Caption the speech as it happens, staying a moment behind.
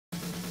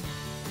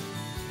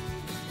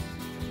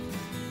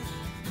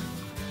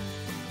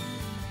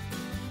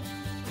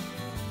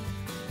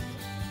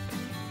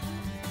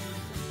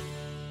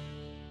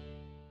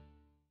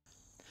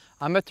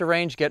I'm at the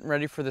range getting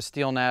ready for the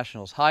Steel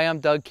Nationals. Hi, I'm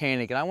Doug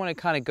Koenig, and I want to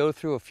kind of go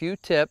through a few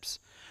tips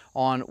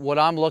on what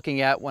I'm looking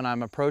at when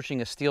I'm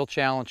approaching a Steel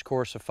Challenge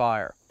course of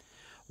fire.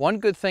 One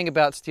good thing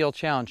about Steel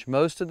Challenge,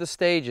 most of the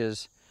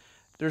stages,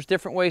 there's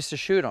different ways to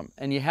shoot them,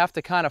 and you have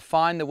to kind of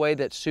find the way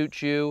that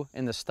suits you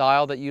in the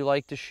style that you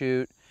like to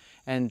shoot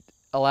and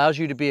allows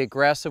you to be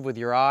aggressive with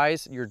your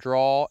eyes, your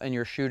draw, and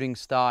your shooting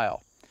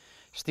style.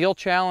 Steel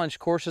Challenge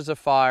courses of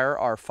fire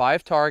are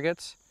 5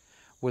 targets,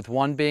 with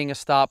one being a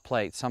stop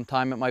plate.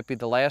 Sometime it might be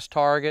the last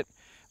target.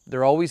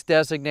 They're always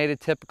designated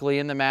typically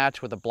in the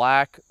match with a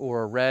black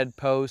or a red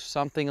post,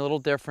 something a little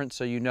different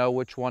so you know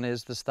which one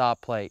is the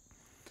stop plate.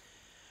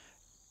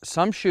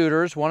 Some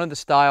shooters, one of the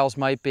styles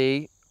might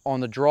be on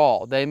the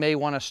draw. They may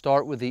want to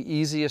start with the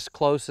easiest,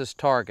 closest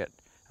target.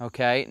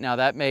 Okay, now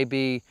that may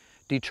be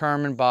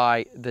determined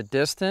by the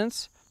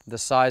distance, the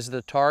size of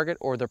the target,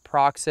 or the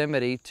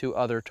proximity to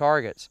other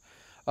targets.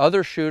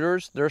 Other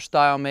shooters, their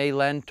style may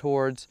lend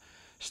towards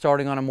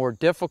starting on a more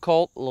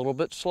difficult, a little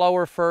bit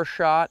slower first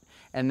shot,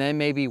 and then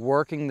maybe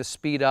working the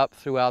speed up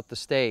throughout the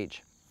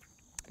stage.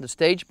 The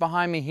stage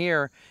behind me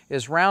here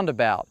is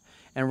Roundabout,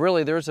 and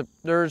really there's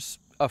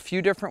a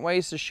few different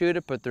ways to shoot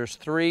it, but there's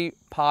 3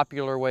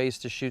 popular ways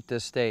to shoot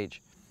this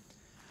stage.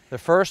 The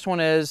first one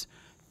is,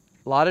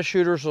 a lot of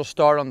shooters will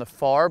start on the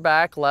far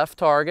back left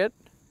target.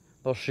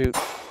 They'll shoot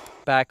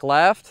back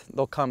left,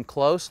 they'll come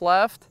close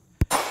left,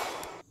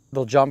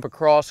 they'll jump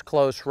across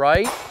close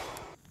right,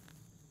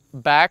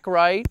 back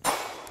right,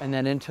 and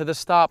then into the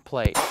stop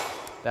plate.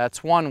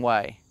 That's one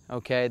way.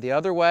 Okay, the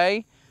other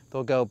way,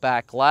 they'll go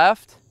back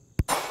left,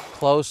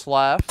 close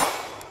left,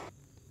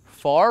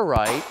 far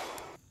right,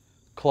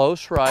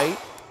 close right,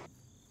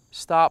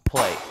 stop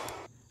plate.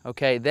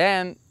 Okay,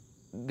 then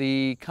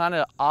the kind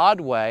of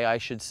odd way, I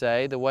should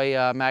say, the way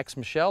Max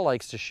Michel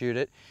likes to shoot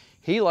it,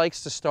 he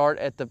likes to start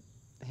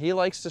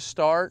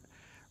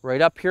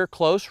right up here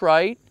close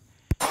right.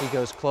 He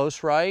goes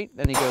close right,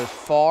 then he goes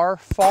far,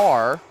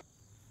 far,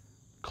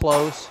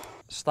 close,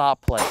 stop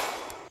plate.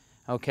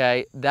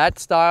 Okay, that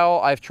style,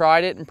 I've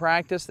tried it in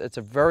practice. It's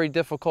a very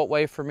difficult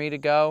way for me to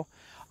go.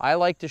 I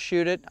like to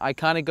shoot it. I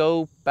kind of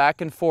go back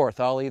and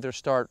forth. I'll either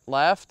start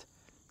left,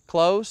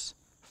 close,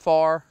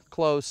 far,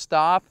 close,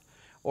 stop,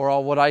 or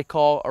I'll what I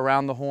call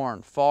around the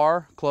horn.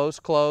 Far, close,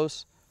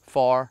 close,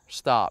 far,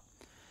 stop.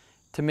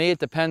 To me, it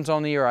depends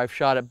on the year. I've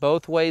shot it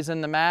both ways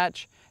in the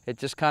match. It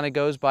just kind of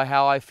goes by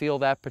how I feel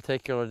that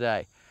particular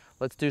day.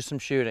 Let's do some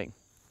shooting.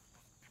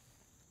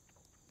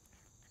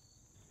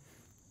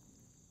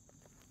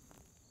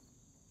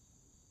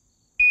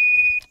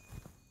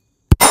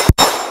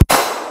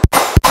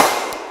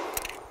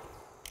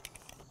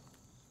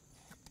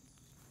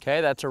 Okay,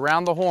 that's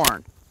around the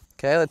horn.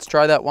 Okay, let's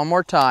try that one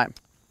more time.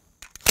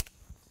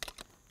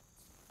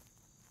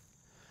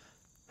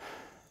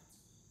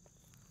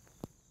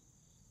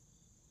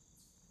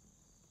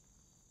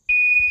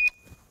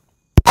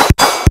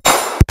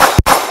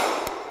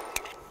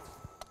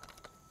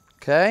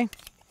 Okay,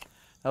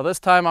 now this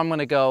time I'm going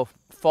to go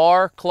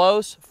far,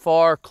 close,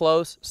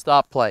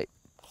 stop plate.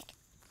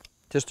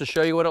 Just to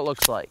show you what it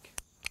looks like.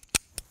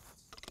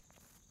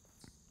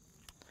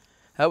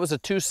 That was a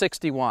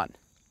 261.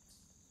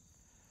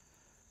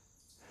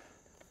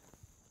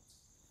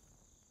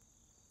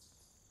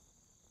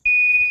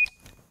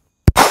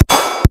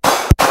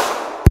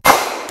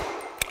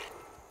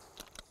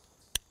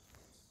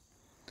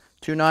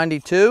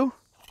 .292.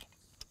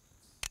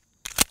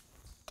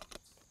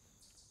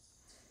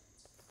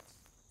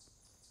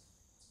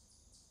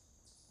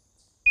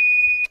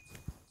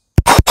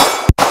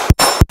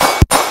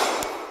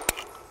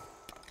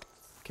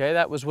 Okay,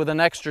 that was with an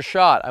extra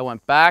shot. I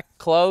went back,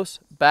 close,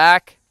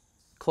 back,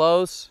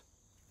 close.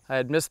 I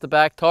had missed the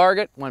back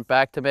target, went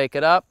back to make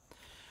it up.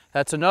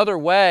 That's another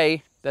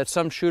way that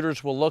some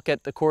shooters will look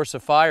at the course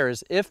of fire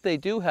is if they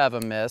do have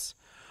a miss,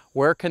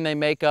 where can they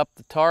make up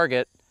the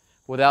target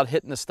without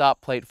hitting the stop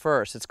plate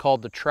first? It's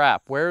called the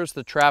trap. Where is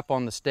the trap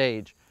on the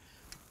stage?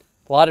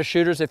 A lot of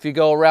shooters, if you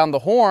go around the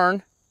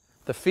horn,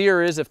 the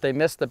fear is if they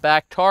miss the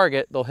back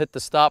target, they'll hit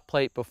the stop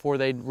plate before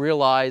they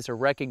realize or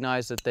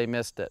recognize that they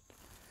missed it.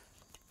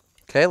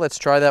 Okay, let's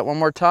try that one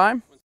more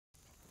time.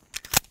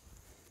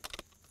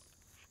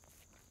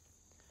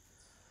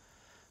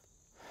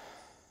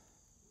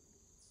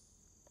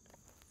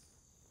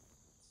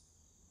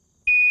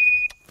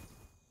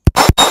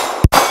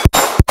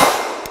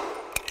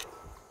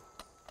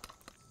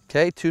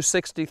 Okay,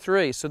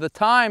 263. So the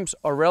times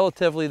are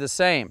relatively the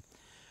same.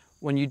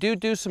 When you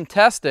do some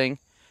testing,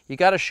 you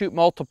got to shoot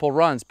multiple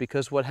runs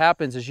because what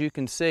happens, as you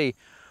can see,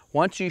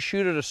 once you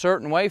shoot it a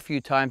certain way a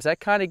few times, that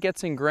kind of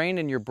gets ingrained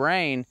in your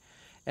brain,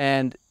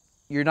 and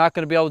you're not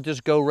going to be able to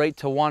just go right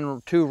to 1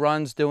 or 2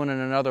 runs doing it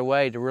another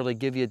way to really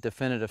give you a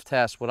definitive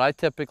test. What I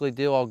typically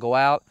do, I'll go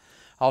out,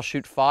 I'll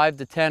shoot 5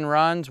 to 10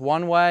 runs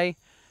one way,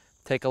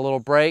 take a little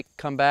break,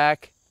 come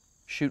back,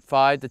 shoot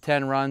 5 to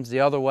 10 runs the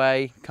other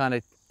way, kind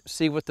of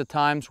see what the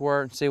times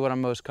were and see what I'm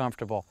most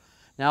comfortable.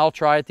 Now I'll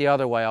try it the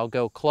other way. I'll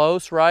go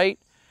close right,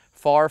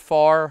 far,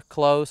 far,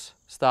 close,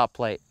 stop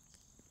plate.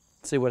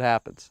 See what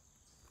happens.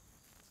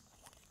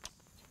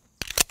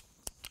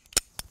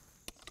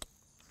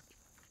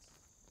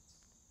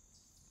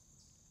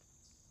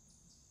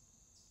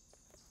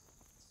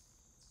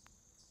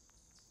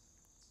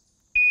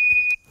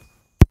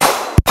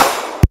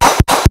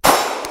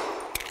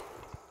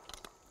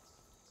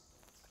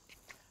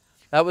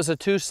 That was a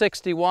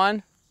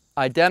 261,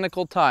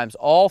 identical times.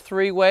 All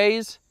three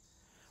ways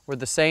were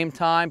the same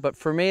time, but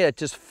for me it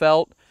just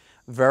felt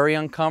very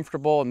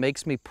uncomfortable. It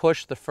makes me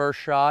push the first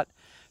shot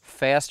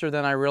faster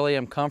than I really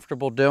am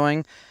comfortable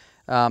doing.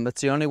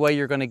 That's the only way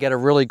you're going to get a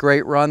really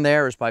great run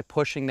there, is by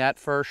pushing that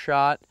first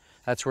shot.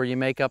 That's where you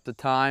make up the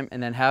time,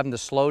 and then having to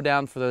slow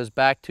down for those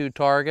back two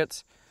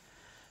targets.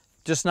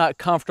 Just not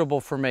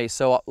comfortable for me.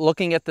 So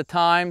looking at the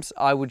times,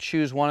 I would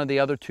choose one of the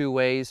other two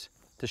ways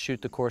to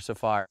shoot the course of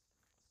fire.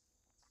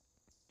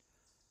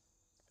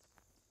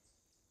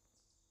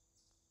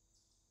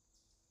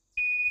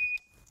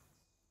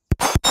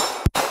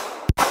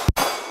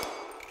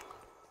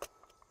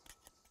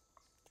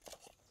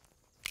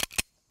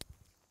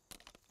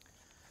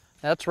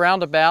 That's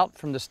Roundabout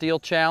from the Steel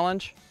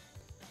Challenge.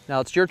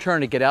 Now it's your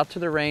turn to get out to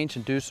the range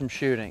and do some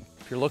shooting.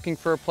 If you're looking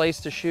for a place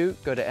to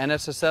shoot, go to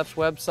NSSF's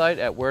website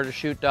at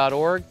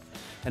wheretoshoot.org.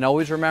 And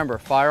always remember,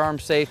 firearm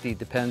safety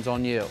depends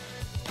on you.